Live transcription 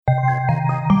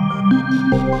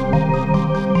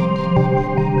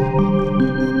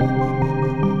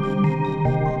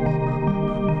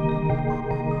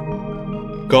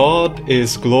God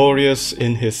is glorious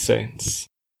in His saints.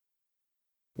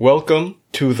 Welcome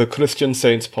to the Christian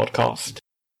Saints podcast.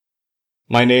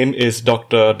 My name is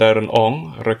Dr. Darren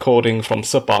Ong, recording from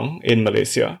Sepang in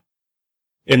Malaysia.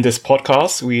 In this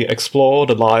podcast, we explore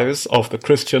the lives of the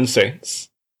Christian saints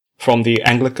from the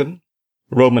Anglican,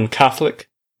 Roman Catholic,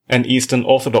 and Eastern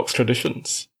Orthodox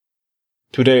traditions.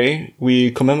 Today,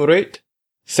 we commemorate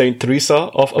Saint Teresa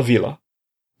of Avila,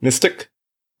 mystic,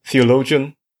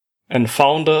 theologian, and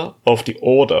founder of the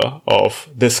order of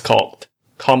this cult,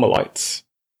 Carmelites.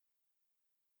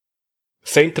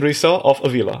 Saint Teresa of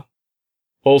Avila,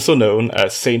 also known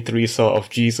as Saint Teresa of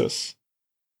Jesus,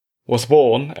 was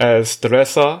born as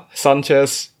Teresa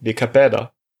Sanchez de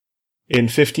Cepeda in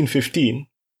 1515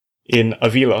 in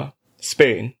Avila,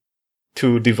 Spain,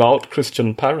 to devout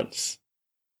Christian parents.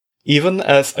 Even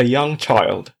as a young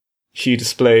child, she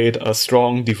displayed a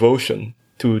strong devotion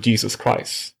to Jesus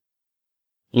Christ.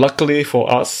 Luckily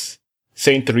for us,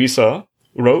 Saint Teresa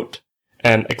wrote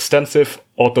an extensive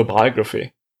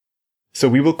autobiography, so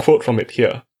we will quote from it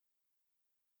here.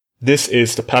 This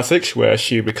is the passage where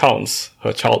she recounts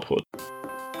her childhood.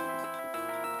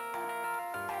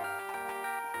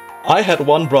 I had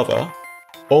one brother,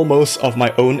 almost of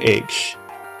my own age.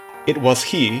 It was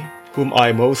he whom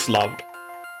I most loved,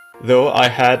 though I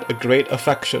had a great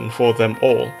affection for them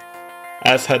all,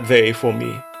 as had they for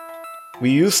me. We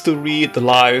used to read the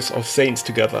lives of saints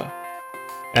together,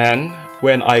 and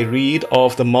when I read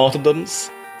of the martyrdoms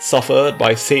suffered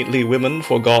by saintly women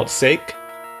for God's sake,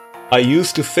 I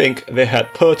used to think they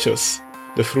had purchased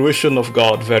the fruition of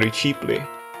God very cheaply,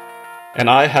 and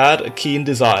I had a keen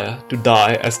desire to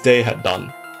die as they had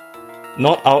done,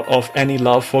 not out of any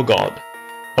love for God,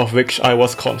 of which I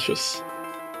was conscious,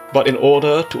 but in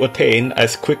order to attain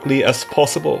as quickly as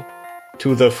possible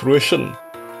to the fruition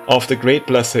of the great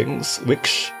blessings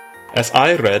which, as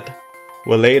I read,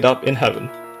 were laid up in heaven.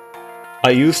 I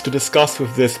used to discuss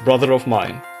with this brother of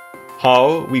mine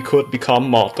how we could become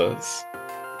martyrs.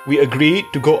 We agreed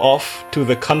to go off to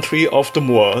the country of the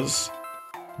Moors,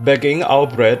 begging our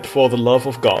bread for the love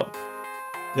of God,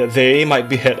 that they might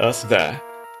behead us there,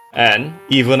 and,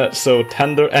 even at so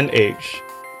tender an age,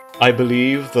 I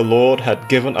believe the Lord had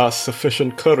given us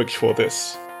sufficient courage for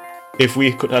this, if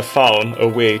we could have found a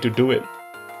way to do it.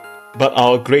 But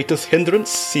our greatest hindrance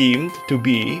seemed to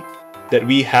be that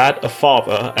we had a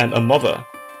father and a mother.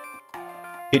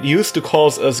 It used to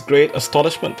cause us great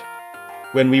astonishment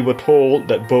when we were told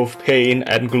that both pain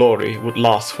and glory would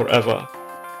last forever.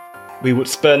 We would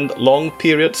spend long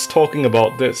periods talking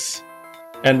about this,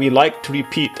 and we liked to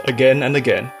repeat again and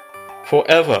again,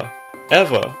 forever,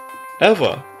 ever,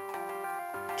 ever.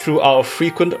 Through our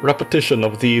frequent repetition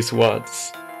of these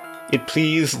words, it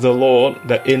pleased the Lord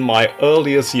that in my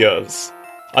earliest years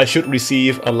I should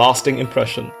receive a lasting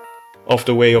impression of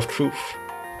the way of truth.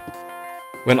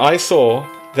 When I saw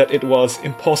that it was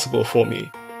impossible for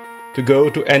me to go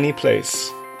to any place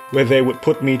where they would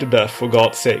put me to death for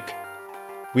God's sake,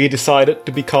 we decided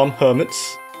to become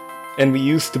hermits, and we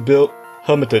used to build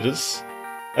hermitages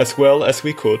as well as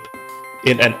we could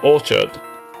in an orchard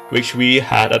which we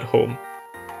had at home.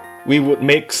 We would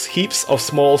make heaps of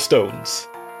small stones,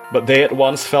 but they at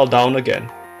once fell down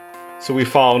again, so we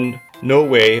found no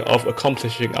way of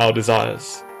accomplishing our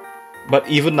desires. But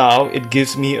even now it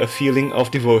gives me a feeling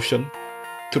of devotion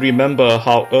to remember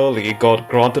how early God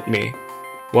granted me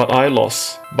what I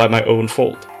lost by my own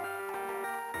fault.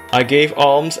 I gave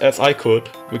alms as I could,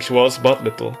 which was but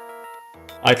little.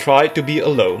 I tried to be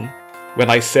alone when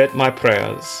I said my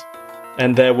prayers,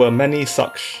 and there were many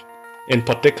such, in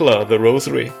particular the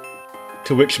Rosary,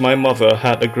 to which my mother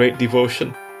had a great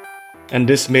devotion, and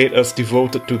this made us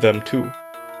devoted to them too.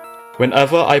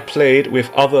 Whenever I played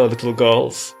with other little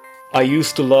girls, I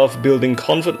used to love building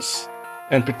convents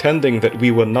and pretending that we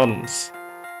were nuns,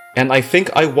 and I think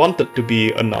I wanted to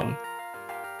be a nun,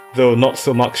 though not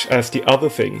so much as the other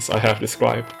things I have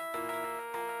described.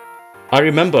 I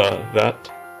remember that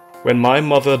when my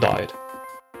mother died,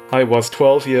 I was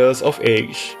 12 years of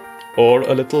age, or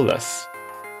a little less.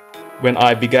 When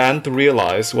I began to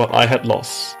realize what I had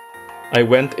lost, I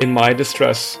went in my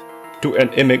distress to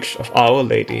an image of Our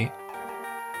Lady,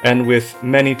 and with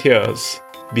many tears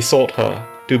besought her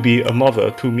to be a mother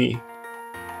to me.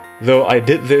 Though I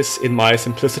did this in my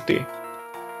simplicity,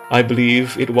 I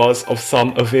believe it was of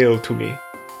some avail to me.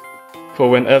 For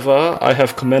whenever I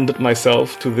have commended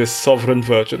myself to this sovereign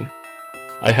Virgin,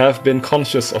 I have been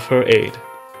conscious of her aid,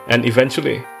 and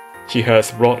eventually she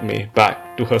has brought me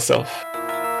back to herself.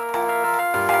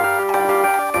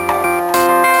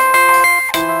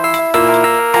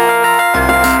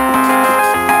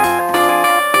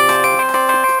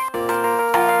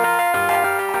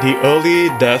 The early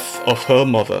death of her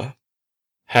mother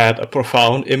had a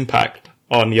profound impact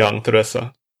on young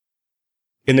Teresa.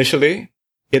 Initially,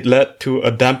 it led to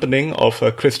a dampening of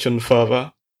her Christian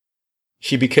fervor.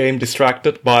 She became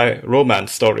distracted by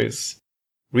romance stories,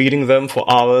 reading them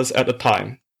for hours at a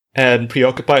time, and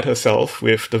preoccupied herself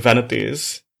with the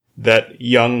vanities that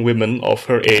young women of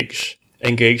her age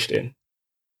engaged in.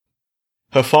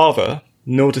 Her father,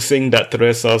 noticing that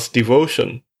Teresa's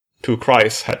devotion to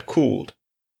Christ had cooled,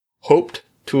 hoped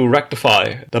to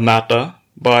rectify the matter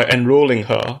by enrolling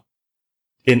her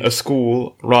in a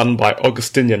school run by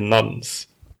Augustinian nuns.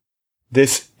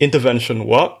 This intervention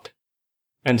worked,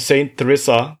 and Saint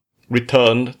Teresa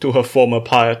returned to her former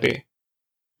piety,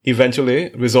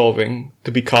 eventually resolving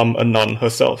to become a nun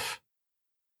herself.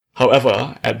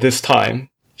 However, at this time,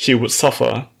 she would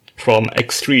suffer from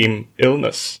extreme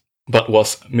illness, but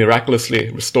was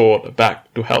miraculously restored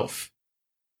back to health.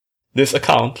 This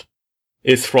account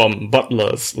is from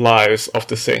Butler's Lives of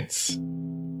the Saints.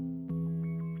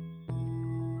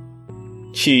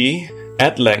 She,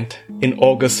 at length, in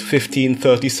August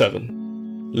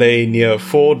 1537, lay near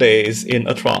 4 days in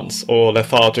a trance or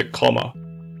lethargic coma,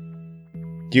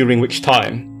 during which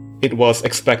time it was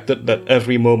expected that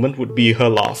every moment would be her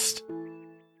last.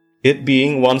 It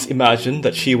being once imagined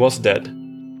that she was dead,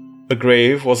 a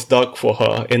grave was dug for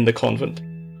her in the convent,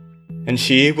 and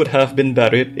she would have been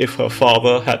buried if her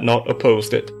father had not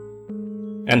opposed it,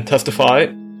 and testified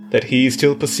that he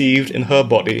still perceived in her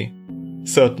body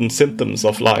certain symptoms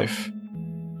of life.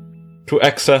 Through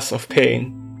excess of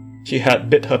pain, she had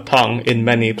bit her tongue in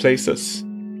many places,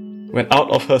 went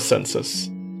out of her senses,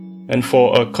 and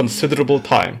for a considerable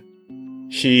time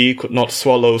she could not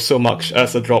swallow so much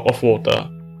as a drop of water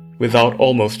without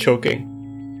almost choking.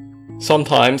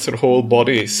 Sometimes her whole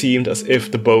body seemed as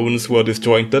if the bones were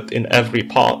disjointed in every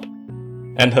part,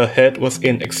 and her head was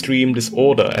in extreme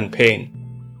disorder and pain.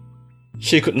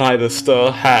 She could neither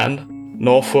stir hand,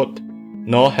 nor foot,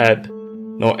 nor head,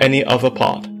 nor any other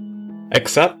part,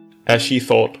 except, as she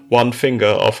thought, one finger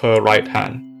of her right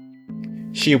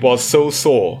hand. She was so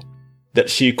sore that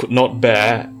she could not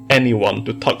bear anyone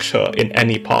to touch her in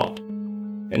any part,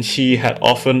 and she had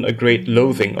often a great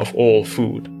loathing of all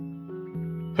food.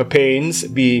 Her pains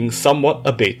being somewhat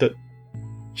abated,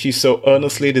 she so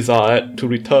earnestly desired to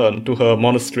return to her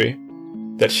monastery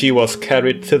that she was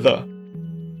carried thither,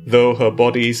 though her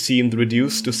body seemed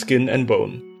reduced to skin and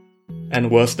bone,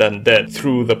 and worse than dead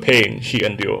through the pain she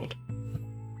endured.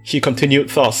 She continued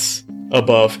thus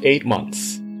above 8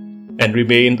 months, and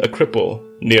remained a cripple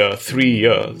near 3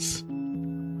 years.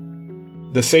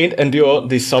 The saint endured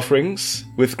these sufferings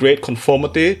with great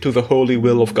conformity to the holy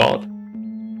will of God,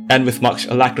 and with much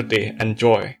alacrity and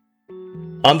joy.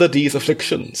 Under these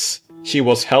afflictions, she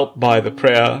was helped by the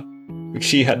prayer which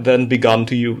she had then begun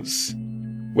to use.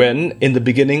 When, in the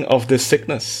beginning of this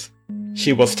sickness,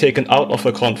 she was taken out of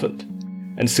her convent,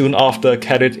 and soon after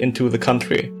carried into the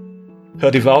country,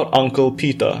 her devout uncle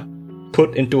Peter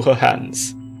put into her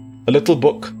hands a little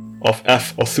book of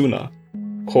F. Osuna,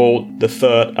 called the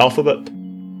Third Alphabet,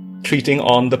 treating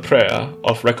on the prayer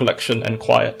of recollection and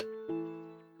quiet.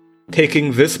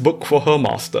 Taking this book for her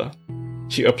master,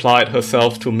 she applied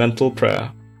herself to mental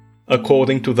prayer,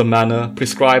 according to the manner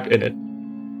prescribed in it,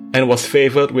 and was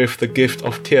favored with the gift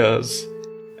of tears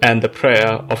and the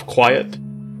prayer of quiet,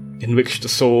 in which the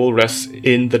soul rests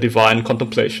in the divine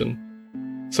contemplation,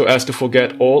 so as to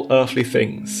forget all earthly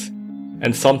things,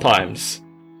 and sometimes,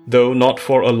 though not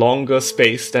for a longer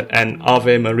space than an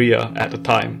Ave Maria at a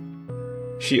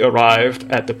time, she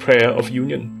arrived at the prayer of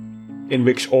union, in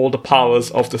which all the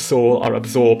powers of the soul are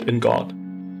absorbed in God.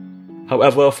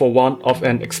 However, for want of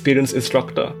an experienced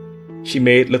instructor, she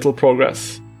made little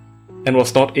progress, and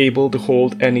was not able to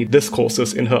hold any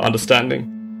discourses in her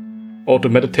understanding, or to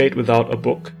meditate without a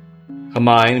book, her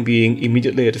mind being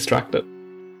immediately distracted.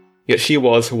 Yet she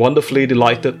was wonderfully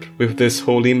delighted with this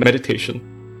holy meditation,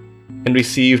 and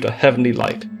received a heavenly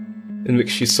light, in which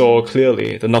she saw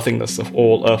clearly the nothingness of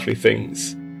all earthly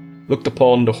things, looked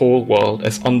upon the whole world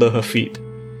as under her feet,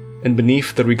 and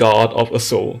beneath the regard of a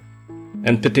soul,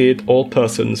 and pitied all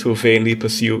persons who vainly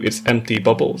pursue its empty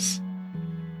bubbles.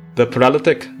 The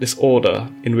paralytic disorder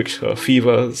in which her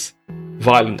fevers,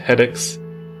 violent headaches,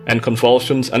 and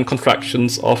convulsions and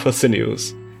contractions of her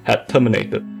sinews had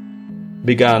terminated,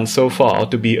 began so far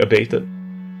to be abated,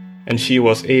 and she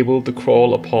was able to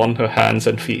crawl upon her hands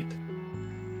and feet.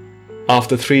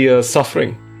 After 3 years'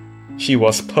 suffering, she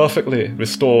was perfectly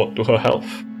restored to her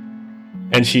health,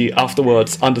 and she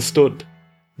afterwards understood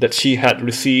that she had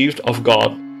received of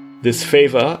God this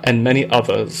favor and many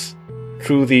others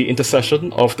through the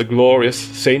intercession of the glorious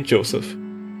Saint Joseph,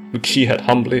 which she had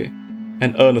humbly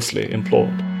and earnestly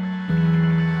implored.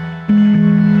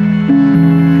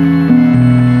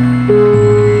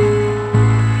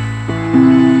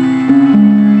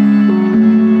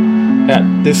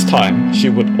 At this time, she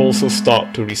would also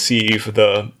start to receive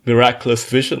the miraculous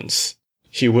visions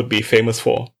she would be famous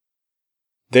for.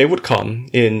 They would come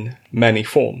in many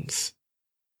forms.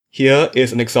 Here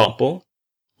is an example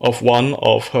of one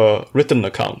of her written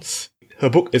accounts. Her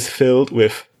book is filled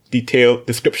with detailed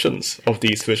descriptions of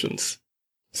these visions,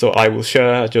 so I will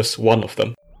share just one of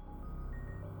them.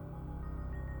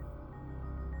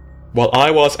 While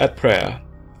I was at prayer,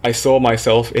 I saw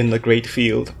myself in the great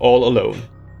field all alone,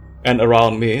 and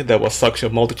around me there was such a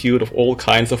multitude of all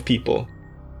kinds of people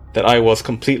that I was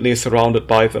completely surrounded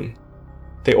by them.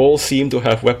 They all seemed to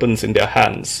have weapons in their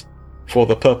hands for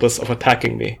the purpose of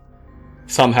attacking me.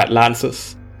 Some had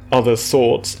lances, others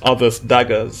swords, others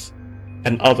daggers,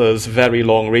 and others very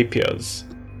long rapiers.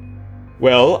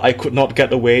 Well, I could not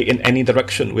get away in any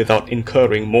direction without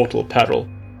incurring mortal peril,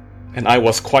 and I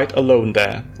was quite alone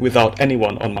there without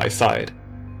anyone on my side.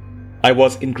 I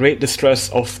was in great distress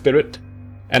of spirit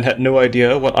and had no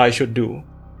idea what I should do,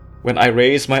 when I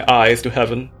raised my eyes to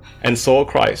heaven and saw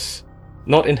Christ,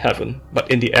 not in heaven,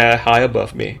 but in the air high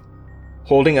above me,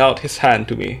 holding out his hand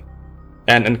to me,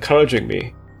 and encouraging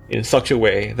me in such a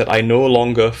way that I no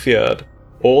longer feared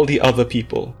all the other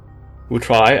people, who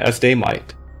try as they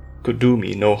might, could do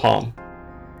me no harm.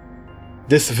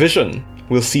 This vision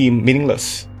will seem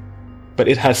meaningless, but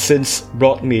it has since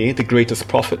brought me the greatest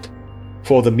profit,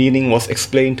 for the meaning was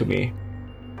explained to me,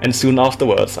 and soon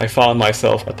afterwards I found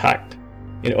myself attacked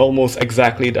in almost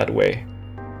exactly that way,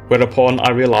 whereupon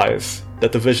I realized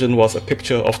that the vision was a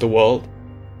picture of the world,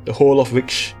 the whole of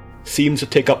which seems to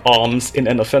take up arms in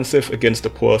an offensive against the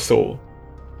poor soul,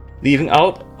 leaving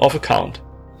out of account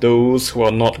those who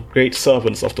are not great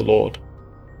servants of the Lord,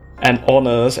 and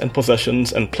honors and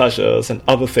possessions and pleasures and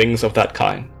other things of that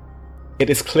kind. It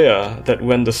is clear that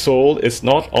when the soul is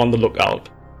not on the lookout,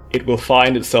 it will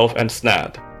find itself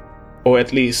ensnared, or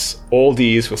at least all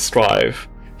these will strive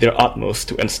their utmost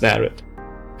to ensnare it.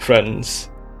 Friends,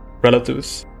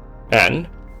 relatives, and,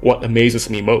 what amazes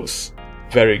me most,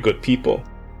 very good people.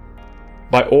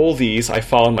 By all these I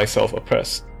found myself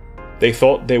oppressed. They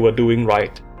thought they were doing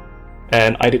right,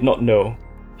 and I did not know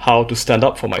how to stand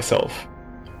up for myself,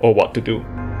 or what to do.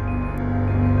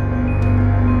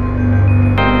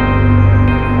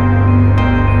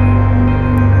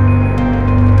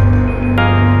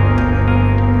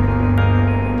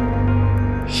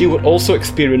 She would also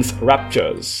experience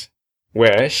raptures,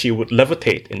 where she would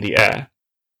levitate in the air.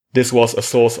 This was a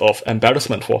source of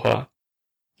embarrassment for her,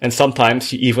 and sometimes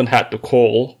she even had to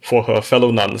call for her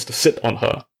fellow nuns to sit on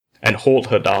her and hold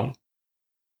her down.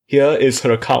 Here is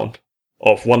her account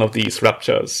of one of these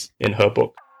raptures in her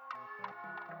book.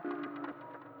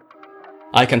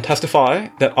 I can testify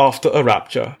that after a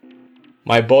rapture,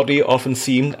 my body often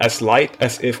seemed as light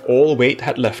as if all weight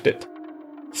had left it.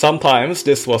 Sometimes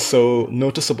this was so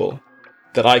noticeable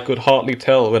that I could hardly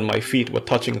tell when my feet were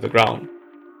touching the ground.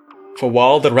 For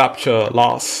while the rapture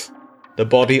lasts, the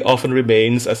body often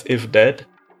remains as if dead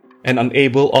and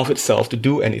unable of itself to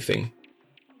do anything.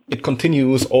 It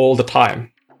continues all the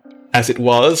time, as it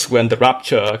was when the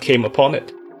rapture came upon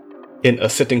it, in a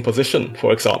sitting position,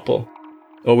 for example,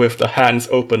 or with the hands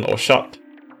open or shut.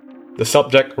 The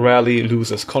subject rarely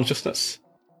loses consciousness.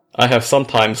 I have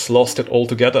sometimes lost it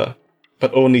altogether,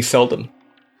 but only seldom,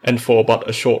 and for but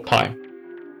a short time.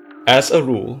 As a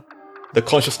rule, the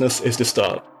consciousness is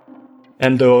disturbed,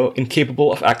 and though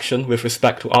incapable of action with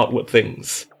respect to outward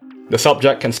things, the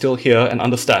subject can still hear and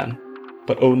understand,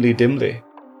 but only dimly,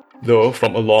 though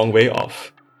from a long way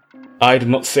off. I do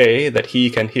not say that he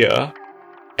can hear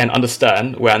and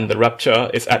understand when the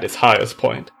rapture is at its highest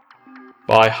point.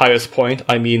 By highest point,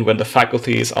 I mean when the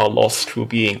faculties are lost through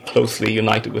being closely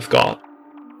united with God.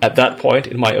 At that point,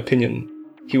 in my opinion,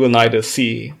 he will neither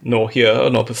see, nor hear,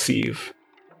 nor perceive.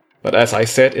 But as I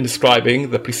said in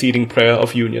describing the preceding prayer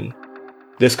of union,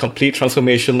 this complete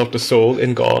transformation of the soul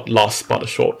in God lasts but a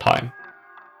short time.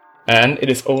 And it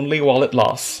is only while it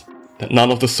lasts that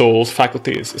none of the soul's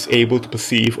faculties is able to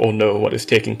perceive or know what is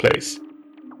taking place.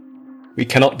 We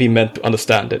cannot be meant to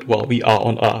understand it while we are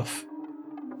on earth.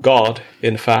 God,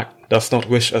 in fact, does not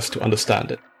wish us to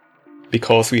understand it,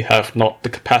 because we have not the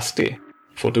capacity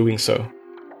for doing so.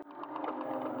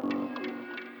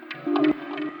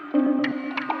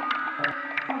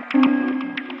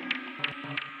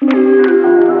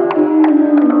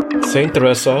 Saint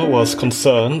Teresa was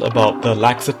concerned about the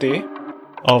laxity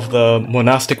of the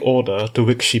monastic order to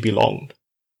which she belonged.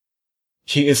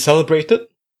 She is celebrated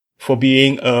for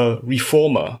being a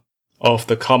reformer of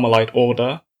the Carmelite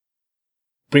order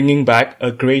bringing back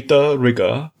a greater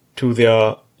rigor to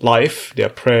their life, their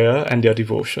prayer, and their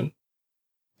devotion.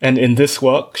 And in this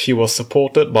work, she was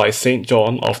supported by Saint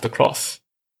John of the Cross.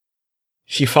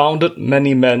 She founded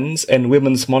many men's and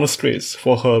women's monasteries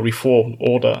for her reformed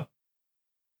order.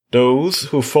 Those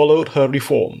who followed her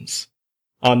reforms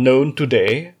are known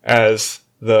today as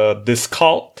the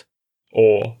Discalced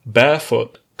or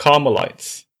Barefoot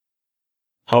Carmelites.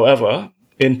 However,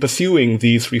 in pursuing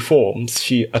these reforms,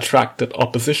 she attracted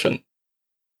opposition.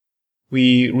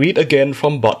 We read again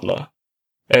from Butler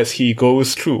as he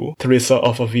goes through Teresa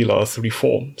of Avila's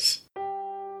reforms.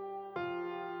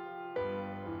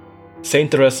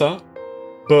 Saint Teresa,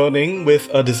 burning with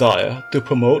a desire to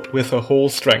promote with her whole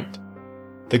strength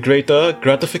the greater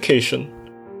gratification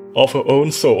of her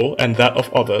own soul and that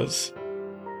of others,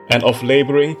 and of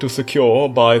laboring to secure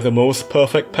by the most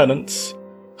perfect penance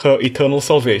her eternal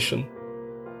salvation,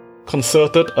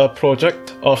 concerted a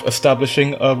project of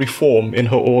establishing a reform in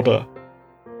her order.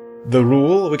 The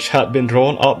rule which had been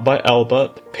drawn up by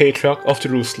Albert, Patriarch of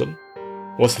Jerusalem,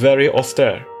 was very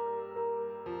austere.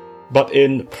 But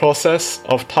in process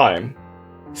of time,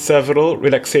 several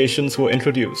relaxations were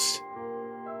introduced,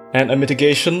 and a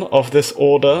mitigation of this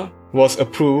order was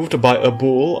approved by a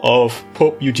bull of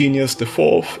Pope Eugenius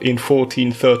IV in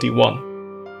 1431.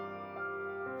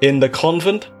 In the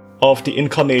convent of the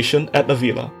Incarnation at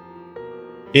Avila,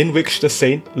 in which the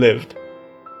saint lived,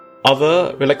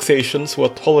 other relaxations were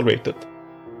tolerated,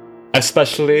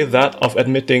 especially that of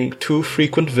admitting too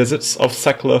frequent visits of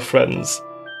secular friends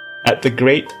at the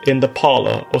grate in the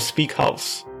parlor or speak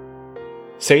house.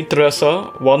 Saint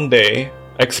Teresa one day,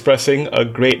 expressing a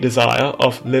great desire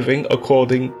of living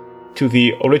according to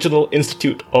the original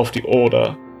institute of the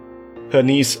order, her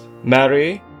niece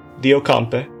Mary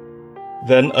d'Ocampo,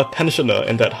 then a pensioner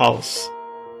in that house,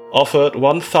 offered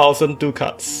 1,000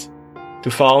 ducats to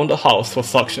found a house for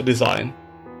such a design,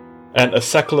 and a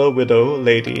secular widow,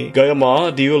 Lady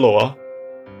Guiomar de Ulloa,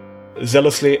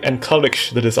 zealously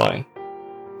encouraged the design,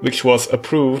 which was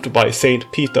approved by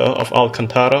Saint Peter of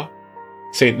Alcantara,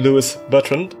 Saint Louis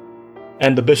Bertrand,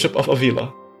 and the Bishop of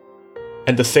Avila,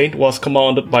 and the saint was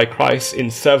commanded by Christ in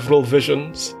several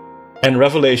visions and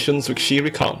revelations which she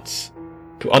recounts,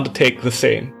 to undertake the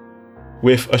same,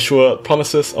 with assured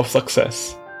promises of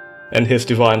success and his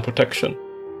divine protection.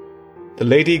 The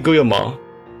Lady Guiomar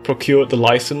procured the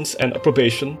license and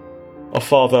approbation of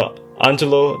Father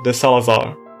Angelo de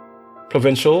Salazar,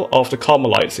 provincial of the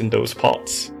Carmelites in those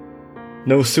parts.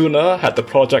 No sooner had the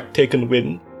project taken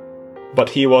wind, but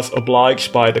he was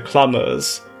obliged by the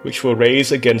clamours which were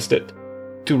raised against it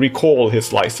to recall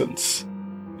his license,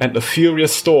 and a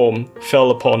furious storm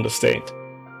fell upon the saint.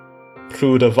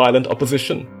 Through the violent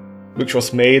opposition which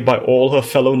was made by all her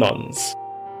fellow nuns,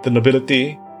 the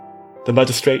nobility, the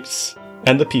magistrates,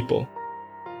 and the people,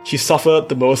 she suffered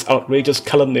the most outrageous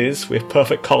calumnies with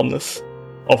perfect calmness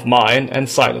of mind and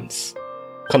silence,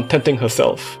 contenting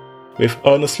herself with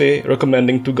earnestly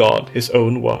recommending to God his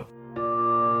own work.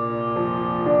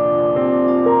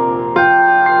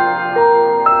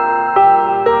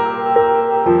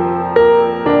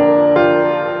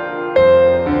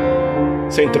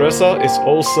 Saint Teresa is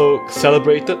also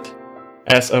celebrated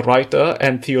as a writer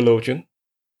and theologian.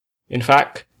 In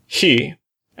fact, she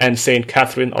and Saint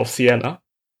Catherine of Siena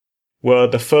were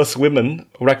the first women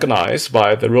recognized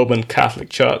by the Roman Catholic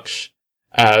Church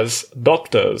as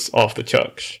doctors of the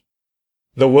Church.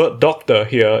 The word doctor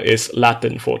here is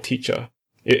Latin for teacher.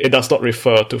 It does not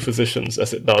refer to physicians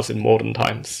as it does in modern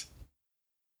times.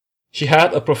 She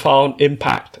had a profound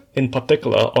impact, in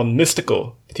particular on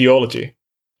mystical theology,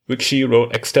 which she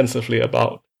wrote extensively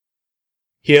about.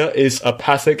 Here is a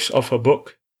passage of her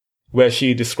book where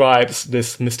she describes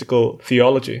this mystical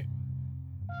theology.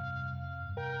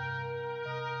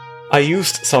 I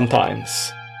used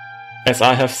sometimes, as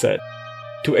I have said,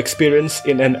 to experience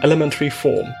in an elementary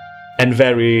form, and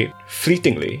very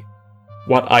fleetingly,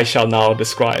 what I shall now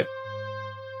describe.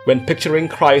 When picturing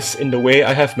Christ in the way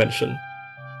I have mentioned,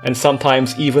 and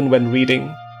sometimes even when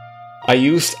reading, I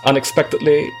used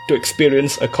unexpectedly to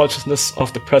experience a consciousness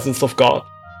of the presence of God,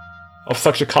 of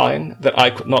such a kind that I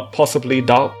could not possibly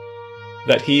doubt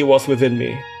that He was within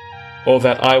me, or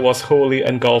that I was wholly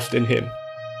engulfed in Him.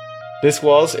 This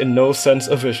was in no sense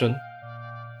a vision.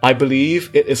 I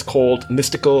believe it is called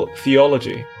mystical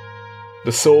theology.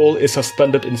 The soul is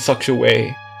suspended in such a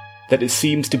way that it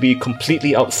seems to be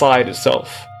completely outside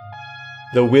itself.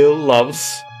 The will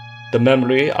loves, the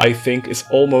memory, I think, is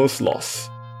almost lost,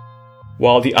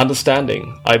 while the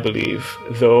understanding, I believe,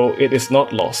 though it is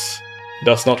not lost,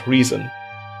 does not reason.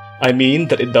 I mean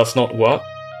that it does not work,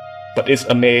 but is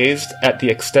amazed at the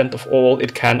extent of all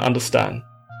it can understand.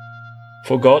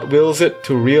 for God wills it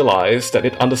to realize that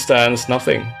it understands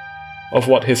nothing of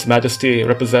what His majesty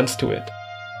represents to it.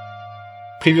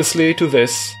 Previously to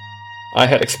this, I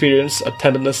had experienced a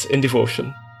tenderness in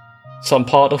devotion, some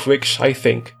part of which, I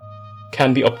think,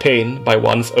 can be obtained by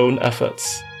one's own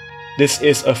efforts. This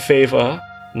is a favor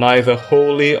neither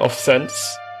wholly of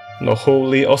sense nor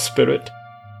wholly of spirit,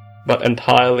 but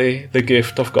entirely the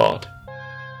gift of God.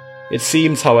 It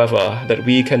seems, however, that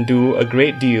we can do a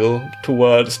great deal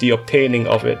towards the obtaining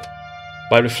of it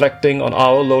by reflecting on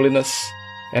our lowliness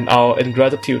and our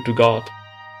ingratitude to God,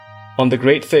 on the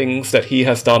great things that He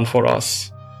has done for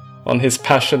us, on His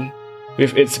passion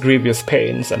with its grievous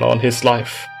pains, and on His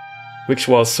life, which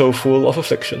was so full of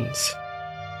afflictions.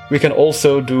 We can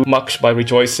also do much by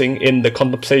rejoicing in the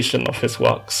contemplation of His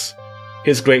works,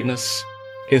 His greatness,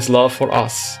 His love for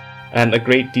us, and a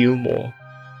great deal more.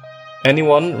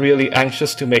 Anyone really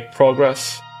anxious to make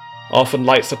progress often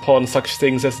lights upon such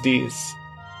things as these,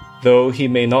 though he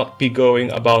may not be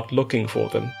going about looking for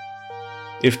them.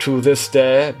 If to this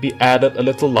there be added a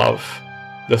little love,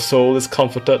 the soul is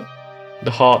comforted,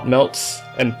 the heart melts,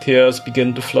 and tears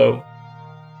begin to flow.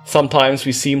 Sometimes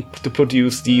we seem to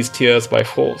produce these tears by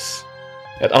force.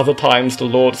 At other times the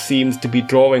Lord seems to be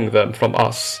drawing them from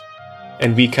us,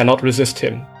 and we cannot resist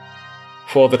Him.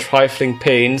 For the trifling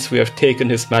pains we have taken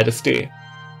His majesty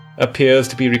appears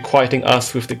to be requiting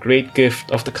us with the great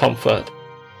gift of the comfort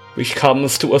which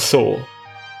comes to a soul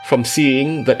from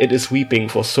seeing that it is weeping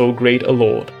for so great a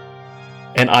Lord.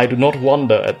 And I do not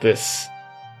wonder at this,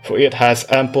 for it has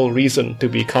ample reason to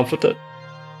be comforted,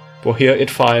 for here it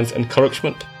finds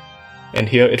encouragement, and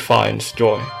here it finds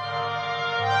joy.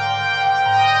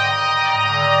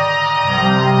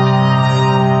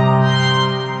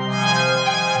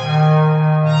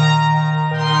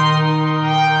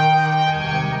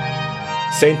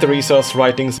 Saint Teresa's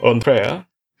writings on prayer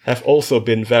have also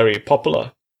been very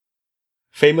popular.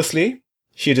 Famously,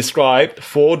 she described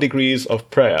 4 degrees of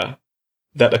prayer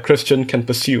that a Christian can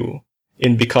pursue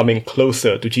in becoming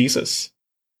closer to Jesus.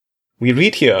 We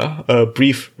read here a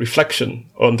brief reflection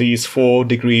on these 4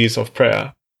 degrees of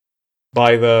prayer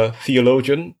by the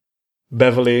theologian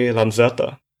Beverly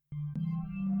Lanzetta.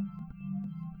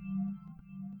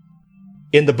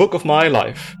 In the Book of My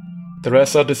Life,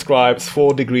 Teresa describes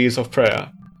 4 degrees of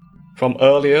prayer, from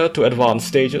earlier to advanced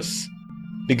stages.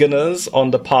 Beginners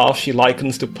on the path she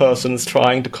likens to persons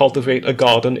trying to cultivate a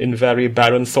garden in very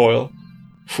barren soil,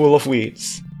 full of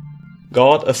weeds.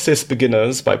 God assists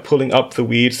beginners by pulling up the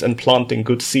weeds and planting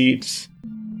good seeds,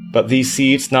 but these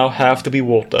seeds now have to be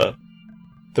watered.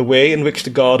 The way in which the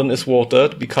garden is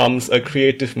watered becomes a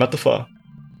creative metaphor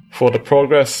for the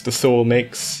progress the soul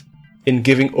makes in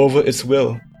giving over its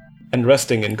will and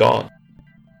resting in God.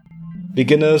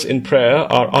 Beginners in prayer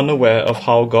are unaware of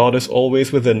how God is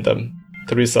always within them,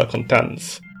 Teresa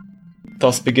contends.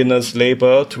 Thus beginners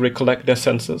labor to recollect their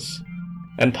senses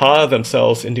and tire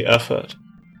themselves in the effort,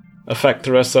 a fact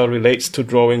Teresa relates to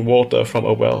drawing water from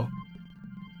a well.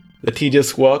 The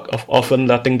tedious work of often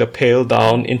letting the pail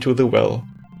down into the well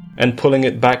and pulling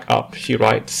it back up, she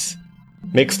writes,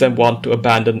 makes them want to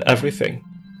abandon everything.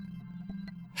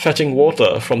 Fetching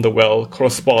water from the well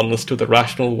corresponds to the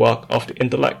rational work of the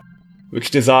intellect,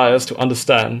 which desires to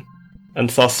understand and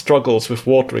thus struggles with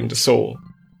watering the soul.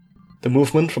 The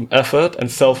movement from effort and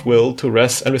self-will to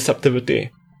rest and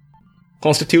receptivity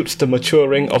constitutes the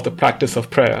maturing of the practice of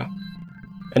prayer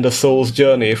and the soul's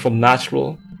journey from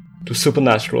natural to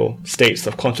supernatural states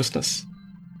of consciousness.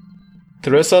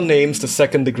 Teresa names the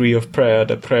 2nd degree of prayer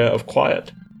the prayer of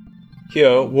quiet.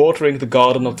 Here, watering the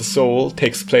garden of the soul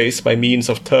takes place by means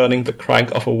of turning the crank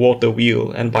of a water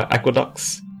wheel and by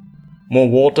aqueducts. More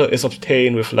water is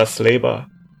obtained with less labor.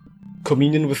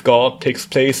 Communion with God takes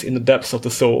place in the depths of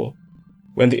the soul,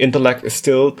 when the intellect is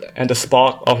stilled and the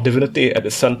spark of divinity at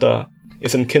its center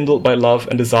is enkindled by love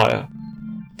and desire.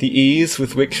 The ease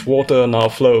with which water now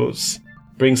flows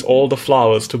brings all the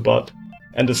flowers to bud,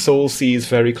 and the soul sees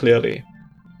very clearly.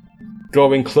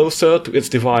 Drawing closer to its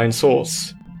divine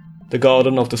source, the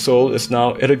garden of the soul is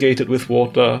now irrigated with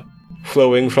water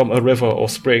flowing from a river or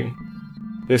spring.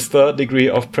 This 3rd degree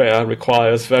of prayer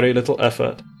requires very little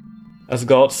effort, as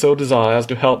God so desires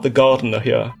to help the gardener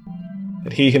here,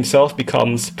 that He Himself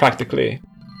becomes, practically,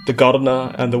 the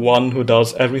gardener and the one who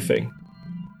does everything.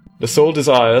 The soul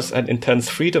desires an intense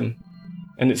freedom,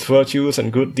 and its virtues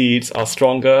and good deeds are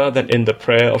stronger than in the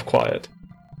prayer of quiet.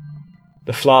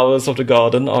 The flowers of the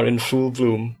garden are in full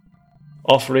bloom,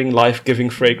 offering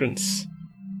life-giving fragrance.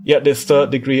 Yet this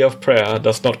 3rd degree of prayer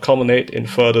does not culminate in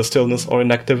further stillness or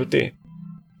inactivity,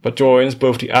 but joins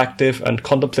both the active and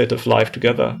contemplative life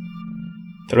together.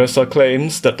 Teresa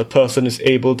claims that the person is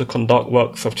able to conduct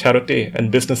works of charity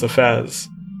and business affairs,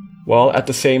 while at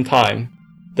the same time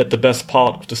that the best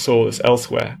part of the soul is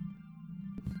elsewhere.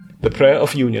 The prayer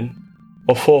of union,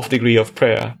 or fourth degree of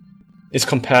prayer, is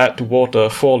compared to water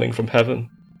falling from heaven.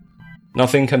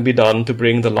 Nothing can be done to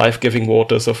bring the life-giving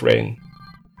waters of rain.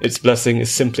 Its blessing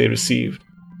is simply received.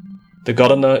 The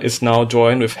gardener is now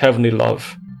joined with heavenly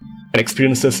love and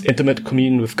experiences intimate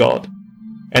communion with God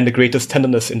and the greatest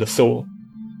tenderness in the soul.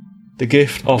 The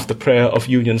gift of the prayer of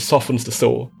union softens the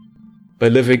soul by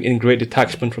living in great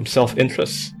detachment from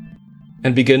self-interest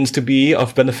and begins to be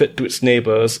of benefit to its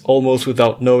neighbors almost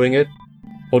without knowing it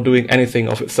or doing anything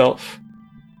of itself.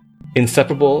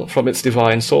 Inseparable from its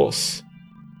divine source,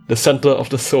 the center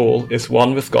of the soul is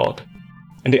one with God,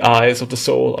 and the eyes of the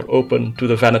soul are open to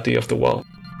the vanity of the world.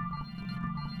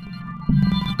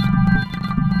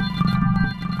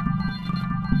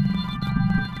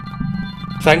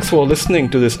 Thanks for listening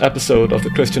to this episode of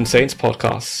the Christian Saints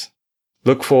Podcast.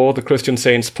 Look for the Christian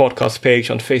Saints Podcast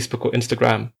page on Facebook or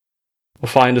Instagram, or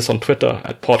find us on Twitter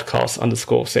at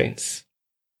podcast_saints.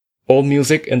 All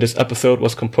music in this episode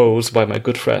was composed by my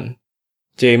good friend,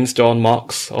 James John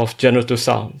Marks of Generative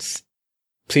Sounds.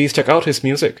 Please check out his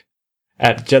music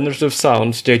at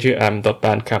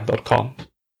generativesoundsjjm.bandcamp.com.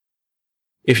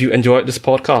 If you enjoyed this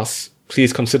podcast,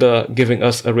 please consider giving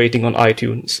us a rating on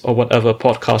iTunes or whatever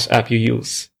podcast app you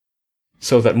use,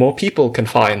 so that more people can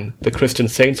find the Christian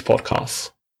Saints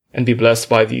Podcast and be blessed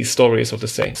by these stories of the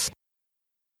saints.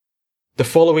 The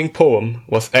following poem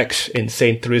was etched in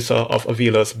Saint Teresa of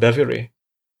Avila's breviary.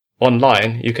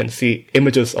 Online, you can see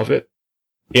images of it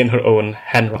in her own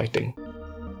handwriting.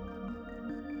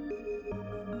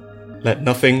 Let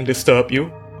nothing disturb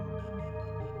you.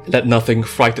 Let nothing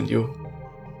frighten you.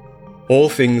 All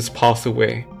things pass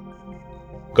away.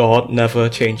 God never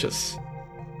changes.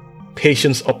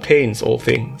 Patience obtains all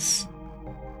things.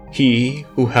 He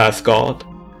who has God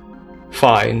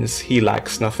finds he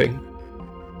lacks nothing.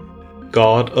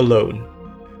 God alone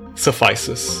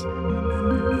suffices.